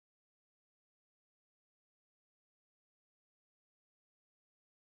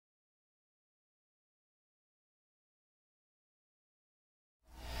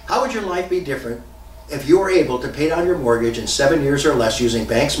How would your life be different if you were able to pay down your mortgage in 7 years or less using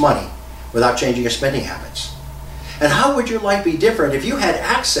bank's money without changing your spending habits? And how would your life be different if you had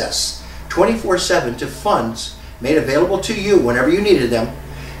access 24/7 to funds made available to you whenever you needed them,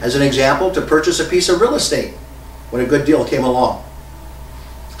 as an example, to purchase a piece of real estate when a good deal came along?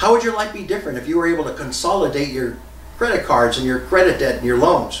 How would your life be different if you were able to consolidate your credit cards and your credit debt and your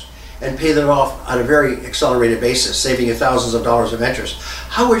loans and pay them off on a very accelerated basis, saving you thousands of dollars of interest?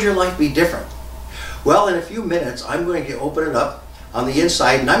 How would your life be different? Well, in a few minutes, I'm going to open it up on the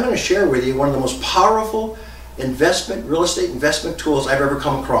inside, and I'm going to share with you one of the most powerful real estate investment tools I've ever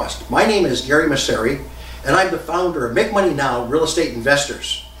come across. My name is Gary Messeri, and I'm the founder of Make Money Now Real Estate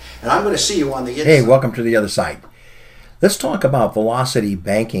Investors. And I'm going to see you on the inside. Hey, welcome to the other side. Let's talk about velocity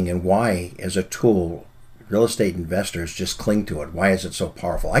banking and why, as a tool, real estate investors just cling to it. Why is it so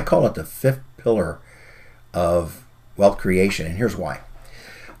powerful? I call it the fifth pillar of wealth creation, and here's why.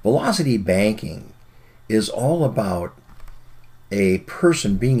 Velocity banking is all about a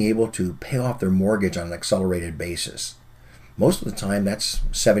person being able to pay off their mortgage on an accelerated basis. Most of the time, that's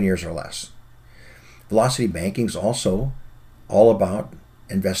 7 years or less. Velocity banking is also all about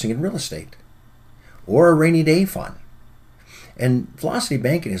investing in real estate or a rainy day fund. And velocity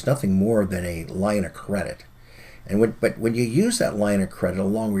banking is nothing more than a line of credit. But when you use that line of credit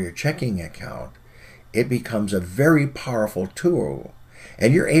along with your checking account, it becomes a very powerful tool.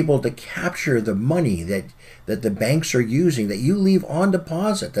 And you're able to capture the money that the banks are using, that you leave on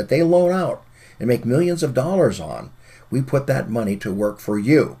deposit, that they loan out and make millions of dollars on. We put that money to work for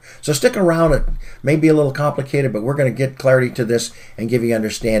you. So stick around. It may be a little complicated, but we're going to get clarity to this and give you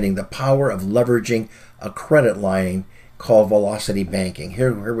understanding the power of leveraging a credit line called velocity banking.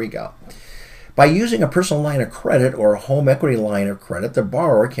 Here we go. By using a personal line of credit or a home equity line of credit, the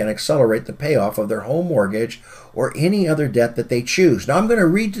borrower can accelerate the payoff of their home mortgage or any other debt that they choose. Now I'm going to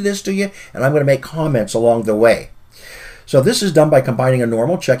read this to you, and I'm going to make comments along the way. So this is done by combining a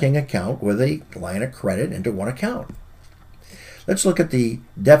normal checking account with a line of credit into one account. Let's look at the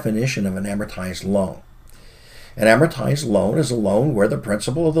definition of an amortized loan. An amortized loan is a loan where the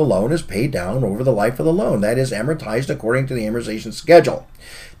principal of the loan is paid down over the life of the loan. That is amortized according to the amortization schedule,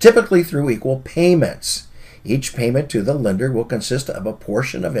 typically through equal payments. Each payment to the lender will consist of a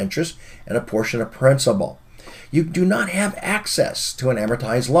portion of interest and a portion of principal. You do not have access to an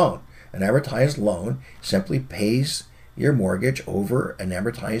amortized loan. An amortized loan simply pays your mortgage over an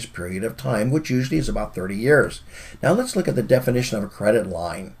amortized period of time, which usually is about 30 years. Now let's look at the definition of a credit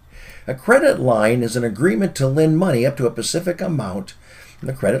line. A credit line is an agreement to lend money up to a specific amount in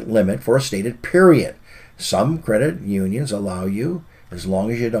the credit limit for a stated period. Some credit unions allow you, as long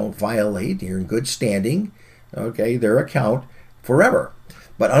as you don't violate, you're in good standing, their account forever.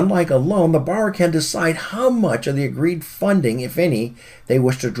 But unlike a loan, the borrower can decide how much of the agreed funding, if any, they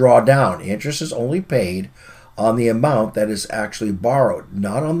wish to draw down. Interest is only paid on the amount that is actually borrowed,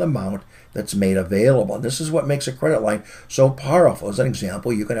 not on the amount that's made available. And this is what makes a credit line so powerful. As an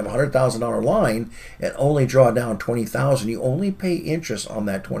example, you can have a $100,000 line and only draw down $20,000. You only pay interest on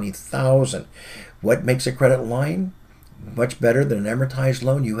that $20,000. What makes a credit line much better than an amortized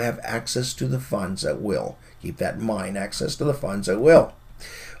loan? You have access to the funds at will. Keep that in mind, access to the funds at will.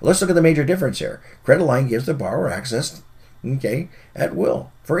 Let's look at the major difference here. Credit line gives the borrower access at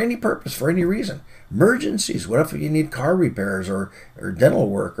will, for any purpose, for any reason. Emergencies, what if you need car repairs or dental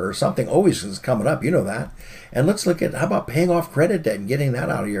work or something always is coming up, you know that. And let's look at, how about paying off credit debt and getting that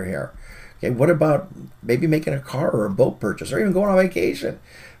out of your hair? What about maybe making a car or a boat purchase or even going on vacation?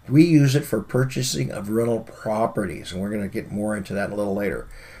 We use it for purchasing of rental properties, and we're going to get more into that a little later.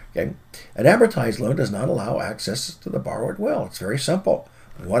 An amortized loan does not allow access to the borrower at will. It's very simple.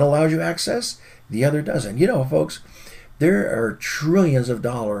 One allows you access, the other doesn't. You know, folks, there are trillions of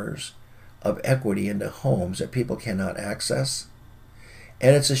dollars of equity into homes that people cannot access.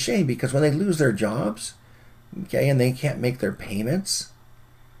 And it's a shame because when they lose their jobs, and they can't make their payments,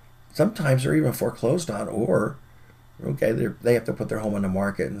 sometimes they're even foreclosed on, or they have to put their home on the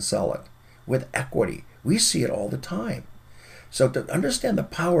market and sell it with equity. We see it all the time. So to understand the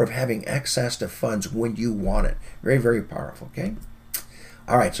power of having access to funds when you want it, very, very powerful,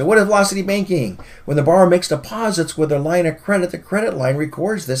 All right, so what is velocity banking? When the borrower makes deposits with their line of credit, the credit line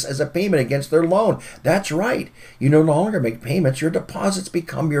records this as a payment against their loan. That's right. You no longer make payments. Your deposits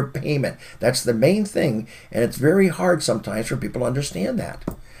become your payment. That's the main thing, and it's very hard sometimes for people to understand that.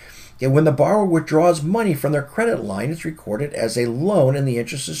 When the borrower withdraws money from their credit line, it's recorded as a loan and the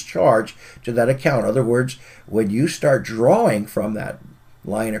interest is charged to that account. In other words, when you start drawing from that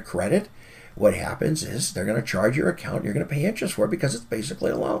line of credit, what happens is they're going to charge your account and you're going to pay interest for it because it's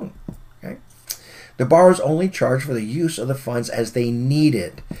basically a loan. The The borrowers only charge for the use of the funds as they need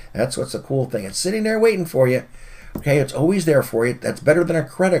it. That's what's the cool thing. It's sitting there waiting for you. Okay, it's always there for you. That's better than a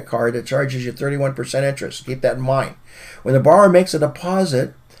credit card that charges you 31% interest. Keep that in mind. When the borrower makes a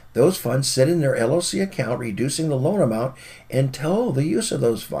deposit, those funds sit in their LLC account, reducing the loan amount until the use of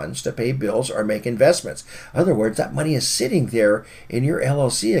those funds to pay bills or make investments. In other words, that money is sitting there in your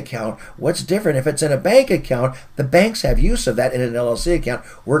LLC account. What's different if it's in a bank account? The banks have use of that in an LLC account.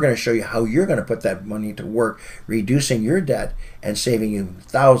 We're going to show you how you're going to put that money to work, reducing your debt and saving you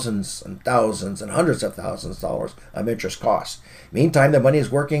thousands and thousands and hundreds of thousands of dollars of interest costs. Meantime, the money is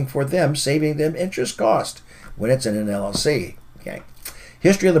working for them, saving them interest cost when it's in an LLC. Okay.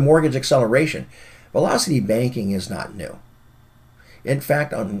 History of the mortgage acceleration. Velocity banking is not new. In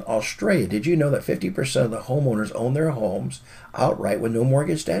fact, in Australia, did you know that 50% of the homeowners own their homes outright with no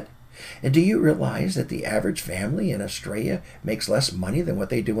mortgage debt? And do you realize that the average family in Australia makes less money than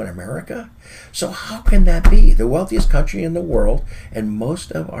what they do in America? So how can that be? The wealthiest country in the world, and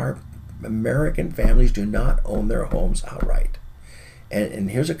most of our American families do not own their homes outright.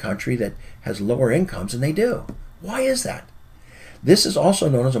 And here's a country that has lower incomes than they do. Why is that? This is also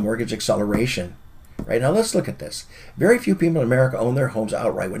known as a mortgage acceleration. Right now, let's look at this. Very few people in America own their homes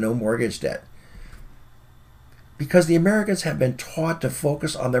outright with no mortgage debt, because the Americans have been taught to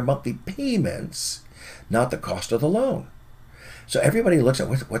focus on their monthly payments, not the cost of the loan. So everybody looks at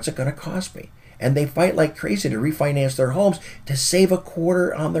what's it going to cost me, and they fight like crazy to refinance their homes to save a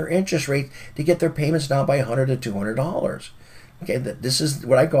quarter on their interest rate to get their payments down by $100 to $200. Okay, this is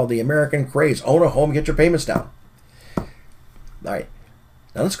what I call the American craze. Own a home, get your payments down. All right,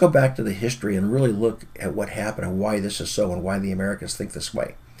 now let's go back to the history and really look at what happened and why this is so and why the Americans think this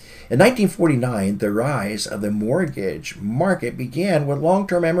way. In 1949, the rise of the mortgage market began with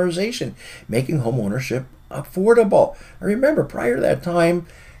long-term amortization, making home ownership affordable. Now remember, prior to that time,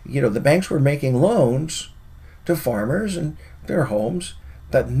 the banks were making loans to farmers and their homes,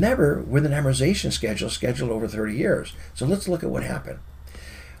 but never with an amortization scheduled over 30 years. So let's look at what happened.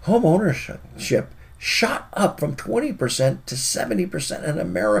 Home ownership shot up from 20% to 70% in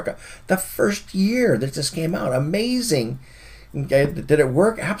America the first year that this came out. Amazing. Okay, did it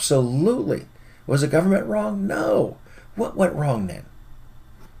work? Absolutely. Was the government wrong? No. What went wrong then?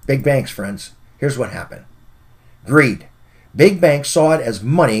 Big banks, friends. Here's what happened. Greed. Big banks saw it as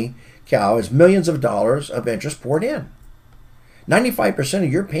money cow, as millions of dollars of interest poured in. 95%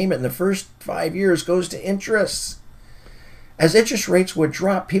 of your payment in the first 5 years goes to interest. As interest rates would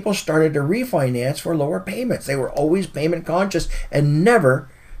drop, people started to refinance for lower payments. They were always payment conscious and never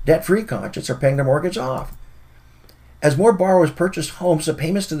debt-free conscious or paying their mortgage off. As more borrowers purchased homes, the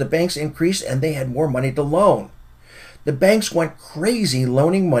payments to the banks increased and they had more money to loan. The banks went crazy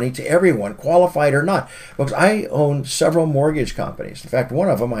loaning money to everyone, qualified or not. Folks, I own several mortgage companies. In fact,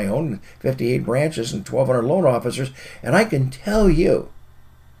 one of them I own 58 branches and 1,200 loan officers, and I can tell you,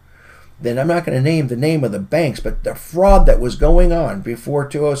 then I'm not going to name the name of the banks, but the fraud that was going on before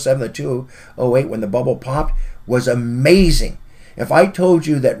 2007 to 2008 when the bubble popped was amazing. If I told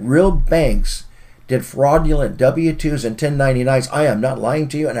you that real banks did fraudulent W-2s and 1099s, I am not lying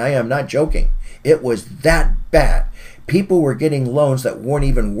to you and I am not joking. It was that bad. People were getting loans that weren't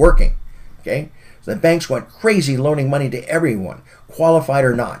even working. Okay? So the banks went crazy loaning money to everyone, qualified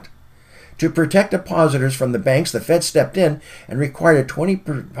or not. To protect depositors from the banks, the Fed stepped in and required a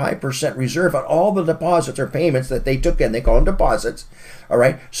 25% reserve on all the deposits or payments that they took in. They call them deposits. All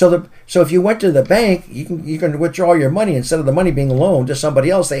right. So if you went to the bank, you can withdraw your money instead of the money being loaned to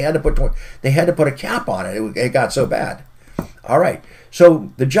somebody else. They had to put a cap on it. It got so bad. All right.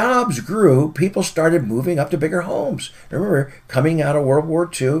 So the jobs grew. People started moving up to bigger homes. Remember, coming out of World War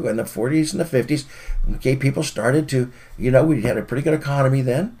II in the 40s and the 50s, okay, people started to, we had a pretty good economy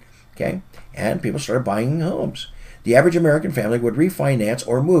then. Okay, and people started buying homes. The average American family would refinance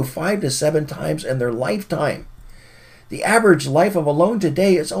or move 5 to 7 times in their lifetime. The average life of a loan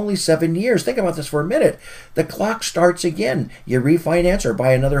today is only 7 years. Think about this for a minute. The clock starts again. You refinance or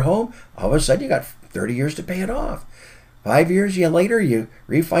buy another home, all of a sudden you got 30 years to pay it off. 5 years later, you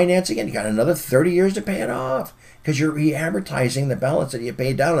refinance again. You got another 30 years to pay it off because you're re-amortizing the balance that you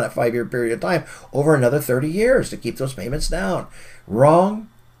paid down in that 5-year period of time over another 30 years to keep those payments down. Wrong.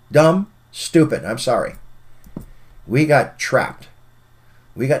 Dumb, stupid, I'm sorry. We got trapped.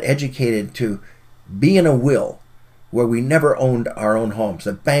 We got educated to be in a will where we never owned our own homes.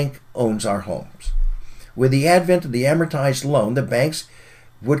 The bank owns our homes. With the advent of the amortized loan, the banks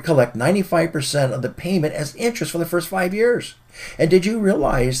would collect 95% of the payment as interest for the first 5 years. And did you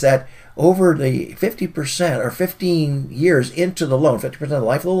realize that over the 50% or 15 years into the loan, 50% of the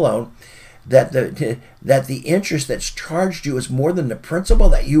life of the loan, that the interest that's charged you is more than the principal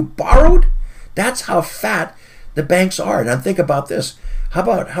that you borrowed? That's how fat the banks are. Now think about this. How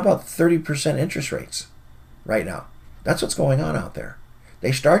about 30% interest rates right now? That's what's going on out there.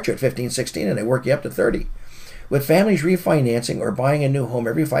 They start you at 15, 16, and they work you up to 30. With families refinancing or buying a new home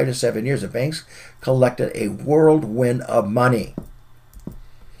every 5 to 7 years, the banks collected a whirlwind of money.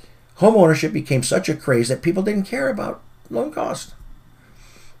 Home ownership became such a craze that people didn't care about loan cost.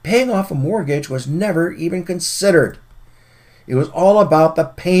 Paying off a mortgage was never even considered. It was all about the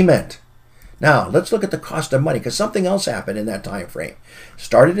payment. Now, let's look at the cost of money, because something else happened in that time frame.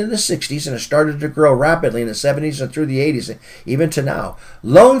 Started in the 60s, and it started to grow rapidly in the 70s and through the 80s, and even to now.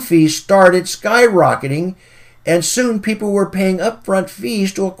 Loan fees started skyrocketing, and soon people were paying upfront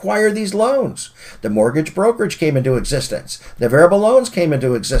fees to acquire these loans. The mortgage brokerage came into existence. The variable loans came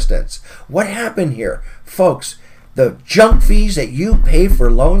into existence. What happened here? Folks, the junk fees that you pay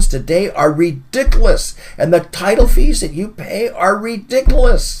for loans today are ridiculous, and the title fees that you pay are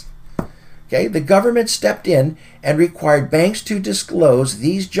ridiculous. Okay, the government stepped in and required banks to disclose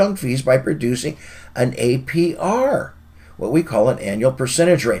these junk fees by producing an APR, what we call an annual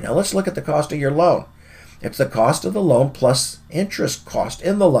percentage rate. Now let's look at the cost of your loan. It's the cost of the loan plus interest cost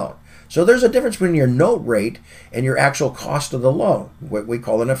in the loan. So there's a difference between your note rate and your actual cost of the loan, what we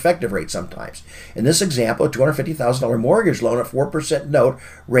call an effective rate sometimes. In this example, a $250,000 mortgage loan at 4% note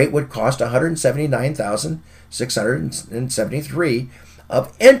rate would cost $179,673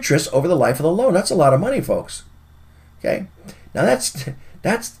 of interest over the life of the loan. That's a lot of money, folks. Okay, now that's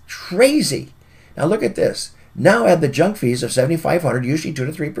crazy. Now look at this. Now add the junk fees of $7,500, usually 2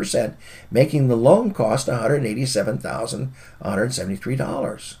 to 3%, making the loan cost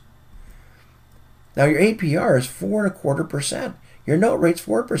 $187,173. Now your APR is 4.25%. Your note rate's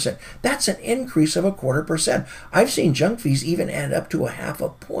 4%. That's an increase of 0.25%. I've seen junk fees even add up to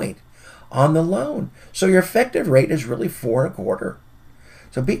 0.5 point on the loan. So your effective rate is really 4.25%.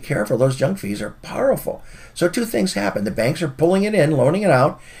 So be careful. Those junk fees are powerful. So two things happen. The banks are pulling it in, loaning it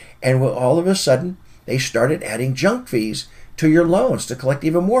out, and all of a sudden they started adding junk fees to your loans to collect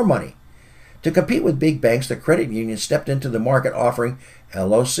even more money. To compete with big banks, the credit union stepped into the market offering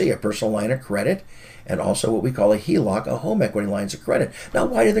LOC, a personal line of credit, and also what we call a HELOC, a home equity lines of credit. Now,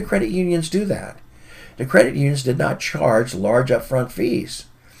 why did the credit unions do that? The credit unions did not charge large upfront fees.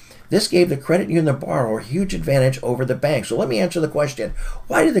 This gave the credit union the borrower a huge advantage over the bank. So let me answer the question.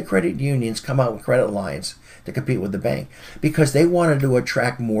 Why did the credit unions come out with credit lines to compete with the bank? Because they wanted to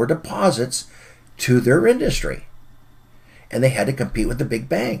attract more deposits to their industry. And they had to compete with the big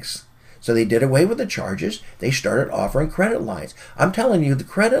banks. So they did away with the charges. They started offering credit lines. I'm telling you, the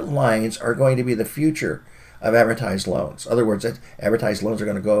credit lines are going to be the future of advertised loans. In other words, advertised loans are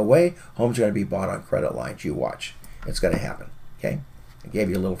going to go away. Homes are going to be bought on credit lines. You watch. It's going to happen. Okay? I gave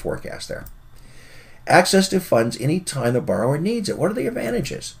you a little forecast there. Access to funds anytime the borrower needs it. What are the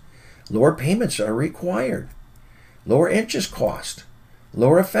advantages? Lower payments are required. Lower interest cost.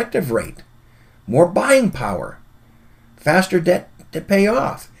 Lower effective rate. More buying power. Faster debt to pay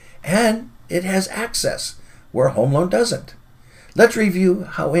off. And it has access where a home loan doesn't. Let's review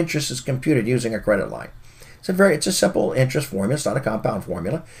how interest is computed using a credit line. It's a simple interest formula. It's not a compound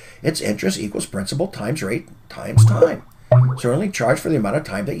formula. It's interest equals principal times rate times time. So only charge for the amount of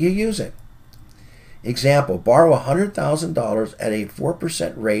time that you use it. Example, borrow $100,000 at a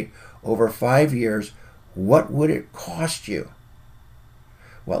 4% rate over 5 years. What would it cost you?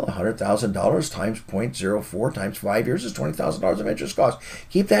 Well, $100,000 times 0.04 times 5 years is $20,000 of interest cost.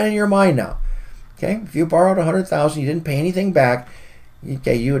 Keep that in your mind now. Okay, if you borrowed $100,000, you didn't pay anything back.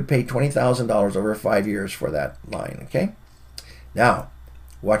 Okay, you would pay $20,000 over 5 years for that line. Okay, now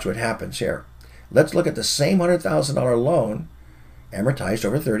watch what happens here. Let's look at the same $100,000 loan, amortized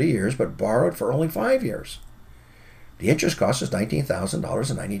over 30 years, but borrowed for only 5 years. The interest cost is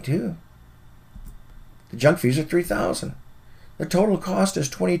 $19,000.92. The junk fees are $3,000. The total cost is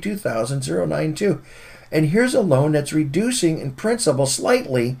 $22,092. And here's a loan that's reducing in principal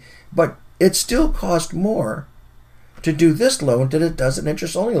slightly, but it still costs more to do this loan than it does an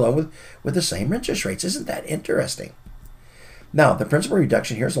interest-only loan with the same interest rates. Isn't that interesting? Now, the principal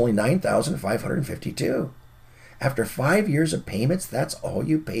reduction here is only $9,552. After 5 years of payments, that's all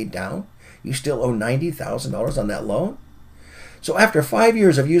you paid down? You still owe $90,000 on that loan? So after 5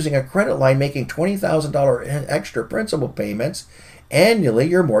 years of using a credit line, making $20,000 extra principal payments, annually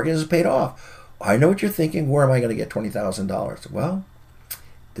your mortgage is paid off. I know what you're thinking. Where am I going to get $20,000? Well,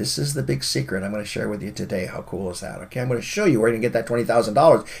 this is the big secret I'm going to share with you today. How cool is that? Okay, I'm going to show you where you're going to get that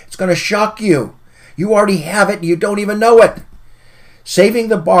 $20,000. It's going to shock you. You already have it and you don't even know it. Saving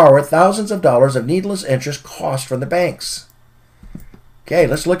the borrower thousands of dollars of needless interest cost from the banks. Okay,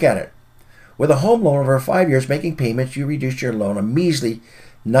 let's look at it. With a home loan over 5 years making payments, you reduced your loan a measly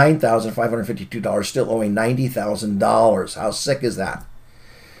 $9,552, still owing $90,000. How sick is that?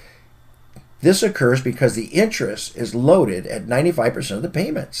 This occurs because the interest is loaded at 95% of the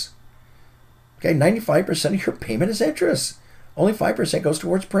payments. Okay, 95% of your payment is interest. Only 5% goes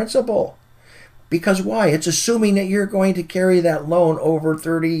towards principal. Because why? It's assuming that you're going to carry that loan over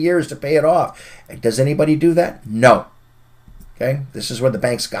 30 years to pay it off. Does anybody do that? No. Okay, this is where the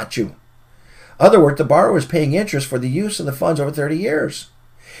banks got you. Other words, the borrower is paying interest for the use of the funds over 30 years.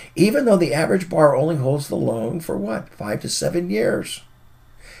 Even though the average borrower only holds the loan for what? 5 to 7 years.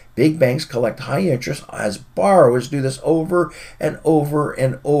 Big banks collect high interest as borrowers do this over and over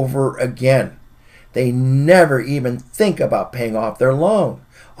and over again. They never even think about paying off their loan.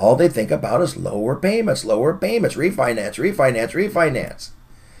 All they think about is lower payments, refinance, refinance, refinance.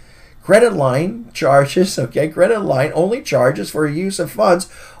 Credit line charges, okay, credit line only charges for use of funds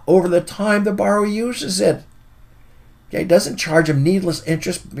over the time the borrower uses it. Okay, it doesn't charge them needless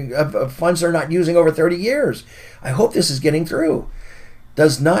interest of funds they're not using over 30 years. I hope this is getting through.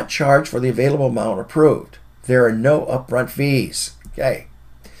 Does not charge for the available amount approved. There are no upfront fees. Okay,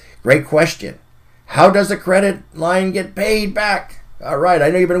 great question. How does the credit line get paid back? All right, I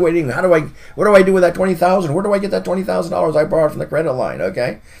know you've been waiting. What do I do with that $20,000? Where do I get that $20,000 I borrowed from the credit line?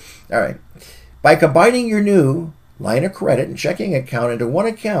 Okay, all right. By combining your new line of credit and checking account into one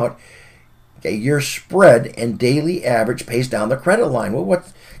account, okay, your spread and daily average pays down the credit line. Well,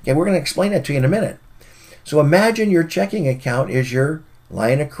 okay, we're going to explain that to you in a minute. So imagine your checking account is your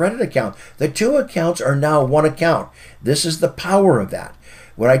line of credit account. The two accounts are now one account. This is the power of that.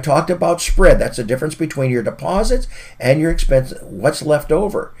 When I talked about spread, that's the difference between your deposits and your expense, what's left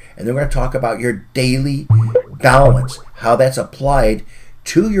over. And then we're going to talk about your daily balance, how that's applied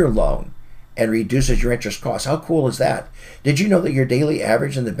to your loan and reduces your interest costs. How cool is that? Did you know that your daily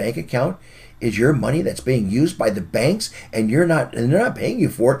average in the bank account is your money that's being used by the banks and they're not paying you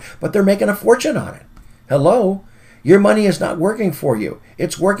for it, but they're making a fortune on it? Hello? Your money is not working for you.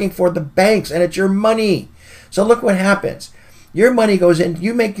 It's working for the banks and it's your money. So look what happens. Your money goes in,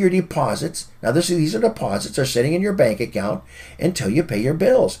 you make your deposits. Now these are deposits, they're sitting in your bank account until you pay your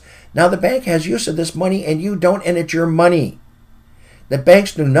bills. Now the bank has use of this money and you don't, and it's your money. The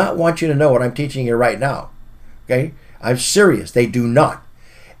banks do not want you to know what I'm teaching you right now. Okay? I'm serious, they do not.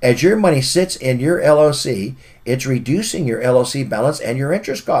 As your money sits in your LLC, it's reducing your LLC balance and your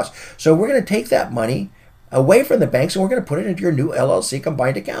interest costs. So we're going to take that money away from the banks and we're going to put it into your new LLC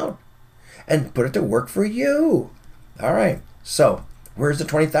combined account and put it to work for you. All right. So, where's the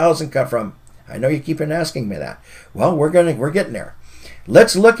 $20,000 come from? I know you keep on asking me that. Well, we're getting there.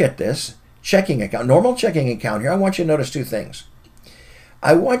 Let's look at this checking account, normal checking account here. I want you to notice two things.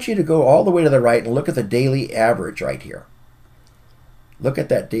 I want you to go all the way to the right and look at the daily average right here. Look at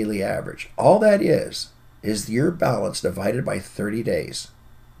that daily average. All that is your balance divided by 30 days.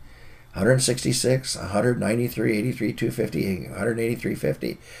 166, 193, 83, 250,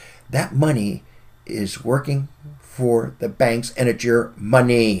 183.50. That money is working for the banks and it's your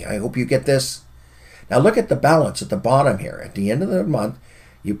money. I hope you get this. Now look at the balance at the bottom here. At the end of the month,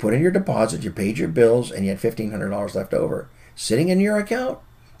 you put in your deposit, you paid your bills, and you had $1,500 left over. Sitting in your account.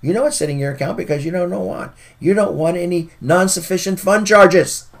 You know it's sitting in your account because you don't know what. You don't want any non-sufficient fund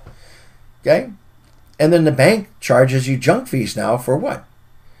charges. Okay? And then the bank charges you junk fees now for what?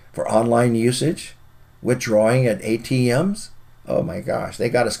 For online usage, withdrawing at ATMs. Oh my gosh, they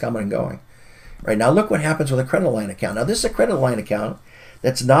got us coming and going. Right, now look what happens with a credit line account. Now this is a credit line account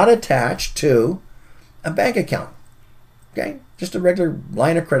that's not attached to a bank account. Okay? Just a regular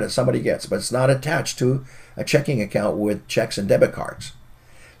line of credit somebody gets, but it's not attached to a checking account with checks and debit cards.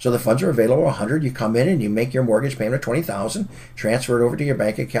 So the funds are available, 100. You come in and you make your mortgage payment of $20,000, transfer it over to your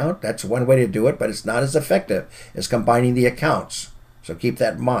bank account. That's one way to do it, but it's not as effective as combining the accounts. So keep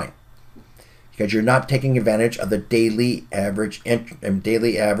that in mind, because you're not taking advantage of the daily average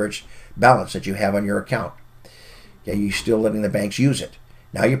balance that you have on your account. Okay, you're still letting the banks use it.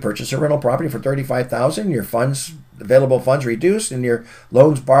 Now you purchase a rental property for $35,000, your available funds reduced, and your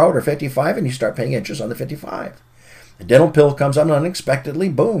loans borrowed are $55,000, and you start paying interest on the $55,000. A dental bill comes on unexpectedly,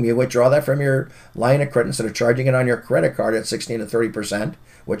 boom, you withdraw that from your line of credit instead of charging it on your credit card at 16 to 30%,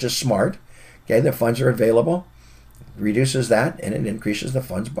 which is smart. Okay, the funds are available, reduces that, and it increases the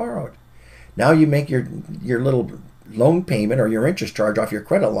funds borrowed. Now you make your little loan payment or your interest charge off your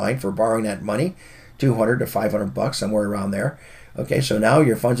credit line for borrowing that money, $200 to $500, somewhere around there. Okay, so now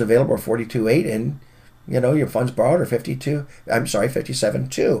your funds available are $42,800, and your funds borrowed are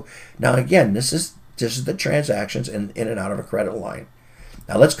 $57,200. Now again, this is the transactions in and out of a credit line.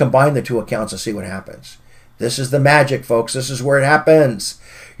 Now let's combine the two accounts and see what happens. This is the magic, folks. This is where it happens.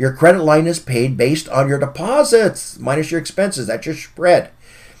 Your credit line is paid based on your deposits minus your expenses. That's your spread.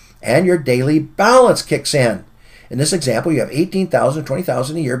 and your daily balance kicks in. In this example, you have $18,000,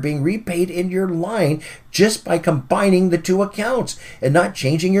 $20,000 a year being repaid in your line just by combining the two accounts and not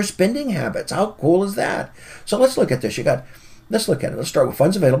changing your spending habits. How cool is that? So let's look at this. Let's look at it. Let's start with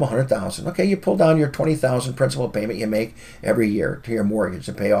funds available, $100,000. Okay, you pull down your $20,000 principal payment you make every year to your mortgage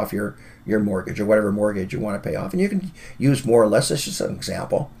to pay off your mortgage or whatever mortgage you want to pay off. And you can use more or less. This is just an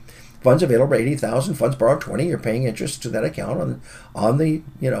example. Funds available, $80,000. Funds borrowed, $20,000. You're paying interest to that account on the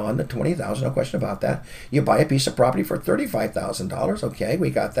 $20,000. No question about that. You buy a piece of property for $35,000. Okay, we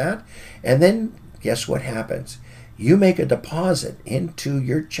got that. And then guess what happens? You make a deposit into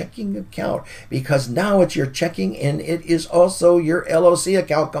your checking account because now it's your checking and it is also your LOC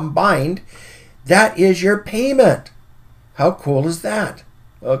account combined. That is your payment. How cool is that?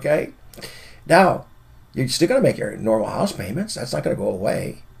 Okay. Now, you're still going to make your normal house payments. That's not going to go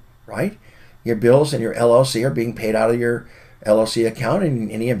away. Right? Your bills and your LLC are being paid out of your LLC account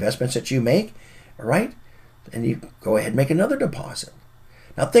and any investments that you make, right? And you go ahead and make another deposit.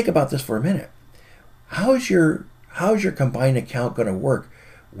 Now think about this for a minute. How's your combined account going to work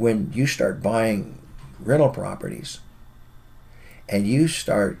when you start buying rental properties and you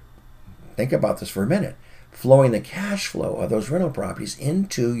start, think about this for a minute, flowing the cash flow of those rental properties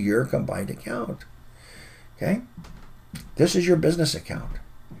into your combined account? Okay? This is your business account.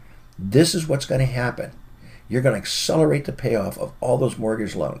 This is what's going to happen. You're going to accelerate the payoff of all those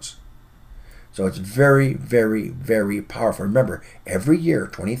mortgage loans. So it's very, very, very powerful. Remember, every year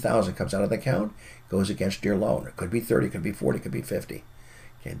 $20,000 comes out of the account, goes against your loan. It could be 30, it could be 40, it could be 50.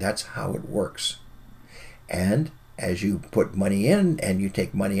 Okay, that's how it works. And as you put money in and you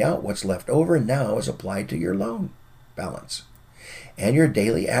take money out, what's left over now is applied to your loan balance. And your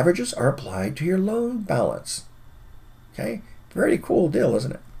daily averages are applied to your loan balance. Okay, very cool deal,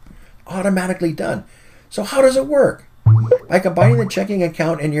 isn't it? Automatically done. So how does it work? By combining the checking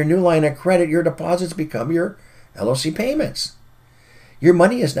account and your new line of credit, your deposits become your LOC payments. Your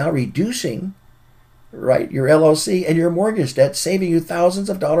money is now reducing, right, your LOC and your mortgage debt, saving you thousands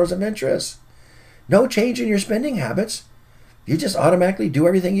of dollars of interest. No change in your spending habits. You just automatically do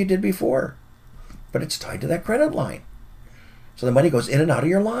everything you did before. But it's tied to that credit line. So the money goes in and out of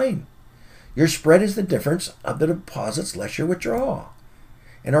your line. Your spread is the difference of the deposits less your withdrawal.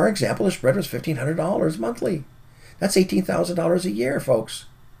 In our example, the spread was $1,500 monthly. That's $18,000 a year, folks.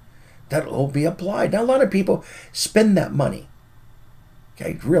 That will be applied. Now, a lot of people spend that money.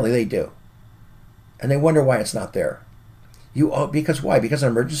 Okay, really, they do. And they wonder why it's not there. Because why? Because an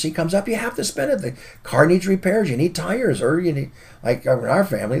emergency comes up, you have to spend it. The car needs repairs, you need tires, or you need, like in our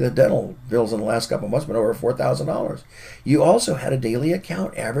family, the dental bills in the last couple of months have been over $4,000. You also had a daily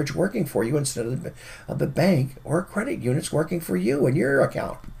account average working for you instead of the bank or credit units working for you in your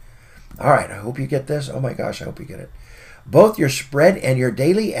account. All right, I hope you get this. Oh my gosh, I hope you get it. Both your spread and your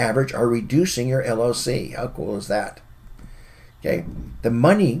daily average are reducing your LOC. How cool is that? Okay, the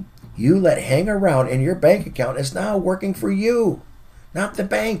money you let hang around in your bank account is now working for you, not the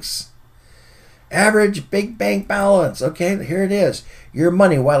banks. Average big bank balance. Okay, here it is. Your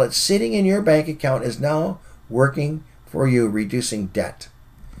money, while it's sitting in your bank account, is now working for you, reducing debt.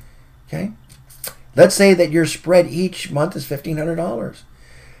 Okay? Let's say that your spread each month is $1,500.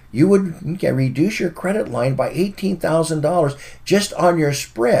 You would reduce your credit line by $18,000 just on your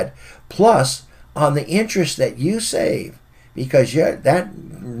spread, plus on the interest that you save. Because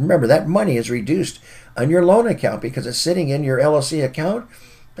remember, that money is reduced on your loan account because it's sitting in your LLC account.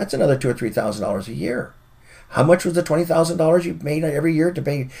 That's another $2,000 or $3,000 a year. How much was the $20,000 you made every year to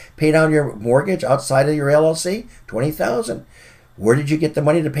pay down your mortgage outside of your LLC? $20,000. Where did you get the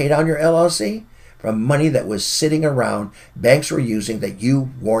money to pay down your LLC? From money that was sitting around, banks were using that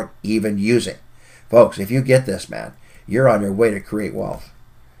you weren't even using. Folks, if you get this, man, you're on your way to create wealth,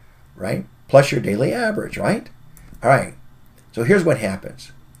 right? Plus your daily average, right? All right. So here's what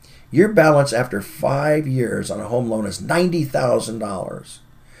happens. Your balance after 5 years on a home loan is $90,000,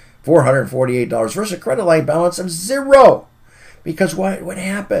 $448 versus a credit line balance of $0. Because what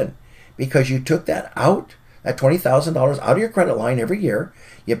happened? Because you took that $20,000 out of your credit line every year.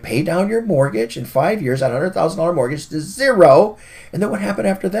 You pay down your mortgage in 5 years, that $100,000 mortgage to $0. And then what happened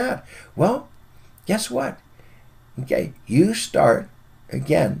after that? Well, guess what? Okay, you start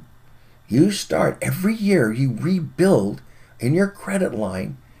every year, you rebuild in your credit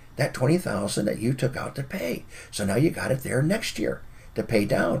line that $20,000 that you took out to pay. So now you got it there next year to pay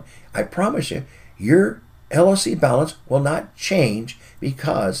down. I promise you, your LOC balance will not change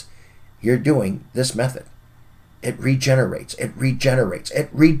because you're doing this method. It regenerates. It regenerates. It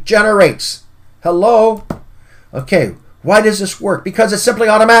regenerates. Hello? Okay, why does this work? Because it's simply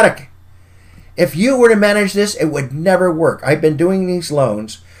automatic. If you were to manage this, it would never work. I've been doing these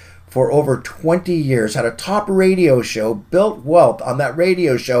loans for over 20 years, had a top radio show, built wealth on that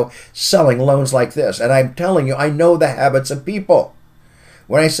radio show selling loans like this. And I'm telling you, I know the habits of people.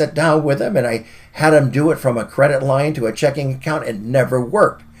 When I sat down with them and I had them do it from a credit line to a checking account, it never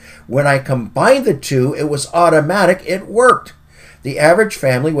worked. When I combined the two, it was automatic, it worked. The average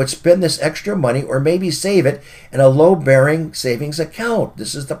family would spend this extra money or maybe save it in a low-bearing savings account.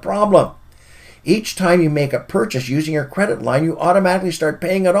 This is the problem. Each time you make a purchase using your credit line, you automatically start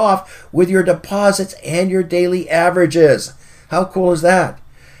paying it off with your deposits and your daily averages. How cool is that?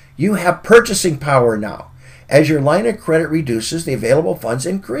 You have purchasing power now. As your line of credit reduces, the available funds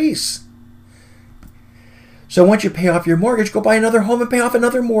increase. So once you pay off your mortgage, go buy another home and pay off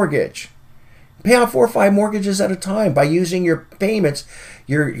another mortgage. Pay off 4 or 5 mortgages at a time by using your payments,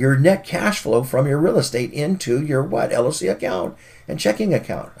 your net cash flow from your real estate into your LLC account and checking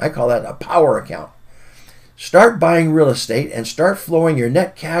account. I call that a power account. Start buying real estate and start flowing your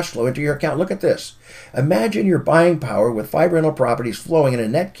net cash flow into your account. Look at this. Imagine your buying power with 5 rental properties flowing in a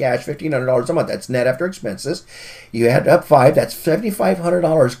net cash $1,500 a month. That's net after expenses. You add up 5, that's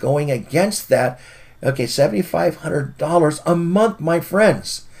 $7,500 going against that. Okay, $7,500 a month, my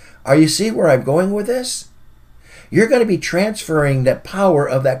friends. Are you see where I'm going with this? You're going to be transferring that power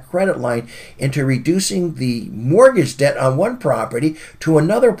of that credit line into reducing the mortgage debt on one property to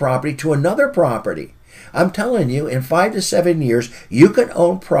another property to another property. I'm telling you, in 5 to 7 years, you can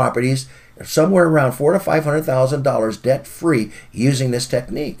own properties somewhere around $400,000 to $500,000 debt free using this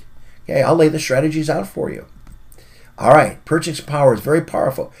technique. Okay, I'll lay the strategies out for you. All right, purchasing power is very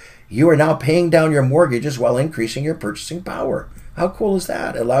powerful. You are now paying down your mortgages while increasing your purchasing power. How cool is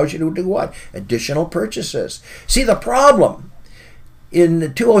that? It allows you to do what? Additional purchases. See, the problem in the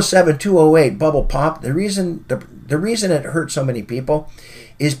 2007, 2008 bubble pop, the reason it hurt so many people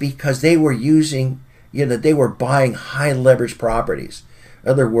is because they were using, they were buying high leverage properties. In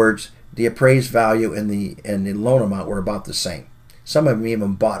other words, the appraised value and the loan amount were about the same. Some of them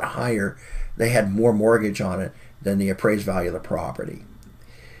even bought higher. They had more mortgage on it than the appraised value of the property.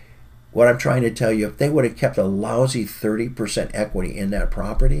 What I'm trying to tell you, if they would have kept a lousy 30% equity in that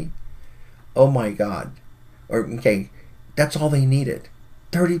property, oh my God. Okay, that's all they needed.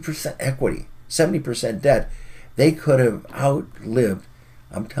 30% equity, 70% debt. They could have outlived,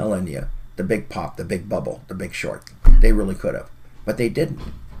 I'm telling you, the big pop, the big bubble, the big short. They really could have. But they didn't.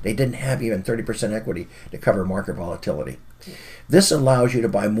 They didn't have even 30% equity to cover market volatility. This allows you to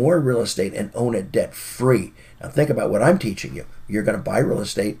buy more real estate and own it debt free. Now think about what I'm teaching you. You're going to buy real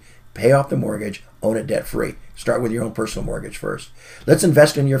estate, pay off the mortgage, own it debt-free. Start with your own personal mortgage first. Let's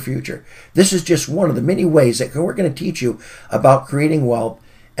invest in your future. This is just one of the many ways that we're going to teach you about creating wealth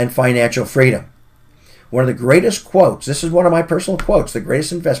and financial freedom. One of the greatest quotes, this is one of my personal quotes, the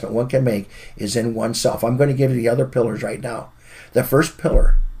greatest investment one can make is in oneself. I'm going to give you the other pillars right now. The first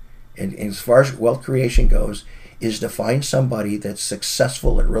pillar, and as far as wealth creation goes, is to find somebody that's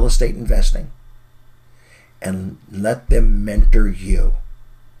successful at real estate investing and let them mentor you.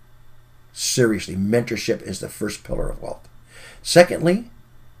 Seriously, mentorship is the first pillar of wealth. Secondly,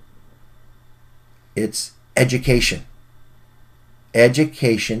 it's education.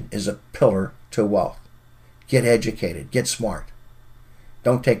 Education is a pillar to wealth. Get educated, get smart.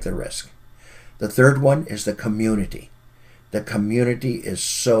 Don't take the risk. The third one is the community. The community is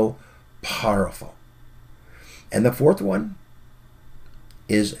so powerful. And the fourth one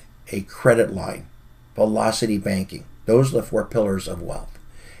is a credit line, velocity banking. Those are the 4 pillars of wealth.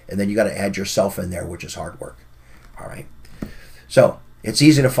 And then you got to add yourself in there, which is hard work. All right. So it's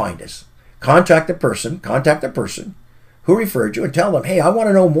easy to find us. Contact the person who referred you and tell them, hey, I want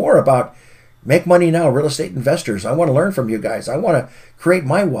to know more about Make Money Now, real estate investors. I want to learn from you guys. I want to create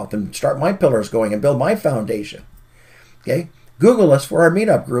my wealth and start my pillars going and build my foundation. Okay. Google us for our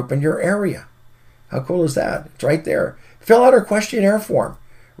meetup group in your area. How cool is that? It's right there. Fill out our questionnaire form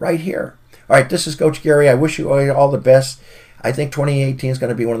right here. All right. This is Coach Gary. I wish you all the best. I think 2018 is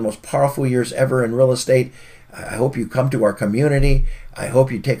going to be one of the most powerful years ever in real estate. I hope you come to our community. I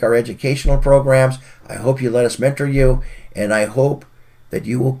hope you take our educational programs. I hope you let us mentor you. And I hope that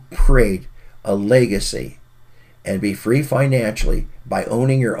you will create a legacy and be free financially by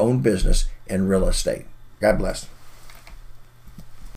owning your own business in real estate. God bless.